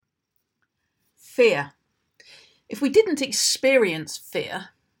Fear. If we didn't experience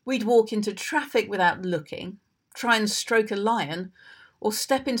fear, we'd walk into traffic without looking, try and stroke a lion, or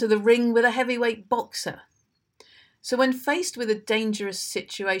step into the ring with a heavyweight boxer. So when faced with a dangerous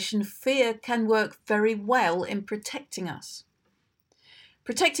situation, fear can work very well in protecting us.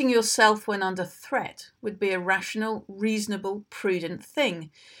 Protecting yourself when under threat would be a rational, reasonable, prudent thing,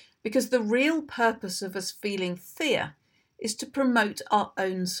 because the real purpose of us feeling fear is to promote our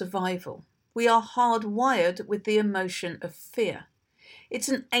own survival. We are hardwired with the emotion of fear. It's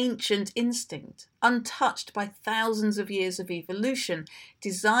an ancient instinct, untouched by thousands of years of evolution,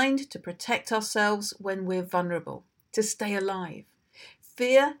 designed to protect ourselves when we're vulnerable, to stay alive.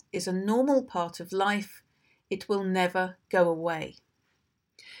 Fear is a normal part of life. It will never go away.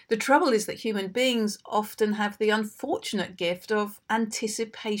 The trouble is that human beings often have the unfortunate gift of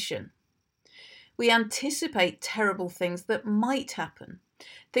anticipation. We anticipate terrible things that might happen,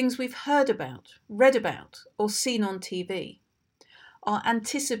 things we've heard about, read about, or seen on TV. Our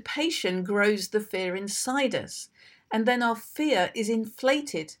anticipation grows the fear inside us, and then our fear is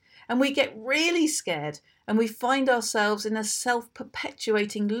inflated, and we get really scared, and we find ourselves in a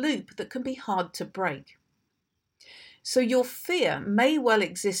self-perpetuating loop that can be hard to break. So your fear may well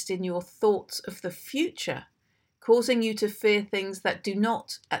exist in your thoughts of the future, causing you to fear things that do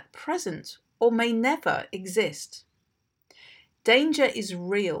not at present or may never exist. Danger is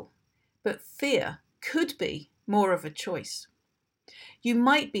real, but fear could be more of a choice. You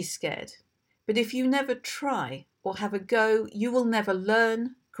might be scared, but if you never try or have a go, you will never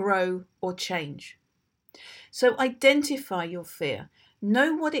learn, grow, or change. So identify your fear.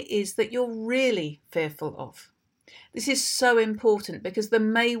 Know what it is that you're really fearful of. This is so important because there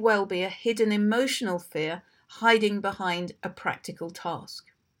may well be a hidden emotional fear hiding behind a practical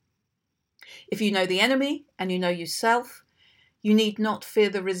task. If you know the enemy and you know yourself, you need not fear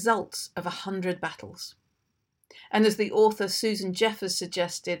the results of 100 battles. And as the author Susan Jeffers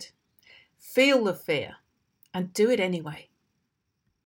suggested, feel the fear and do it anyway.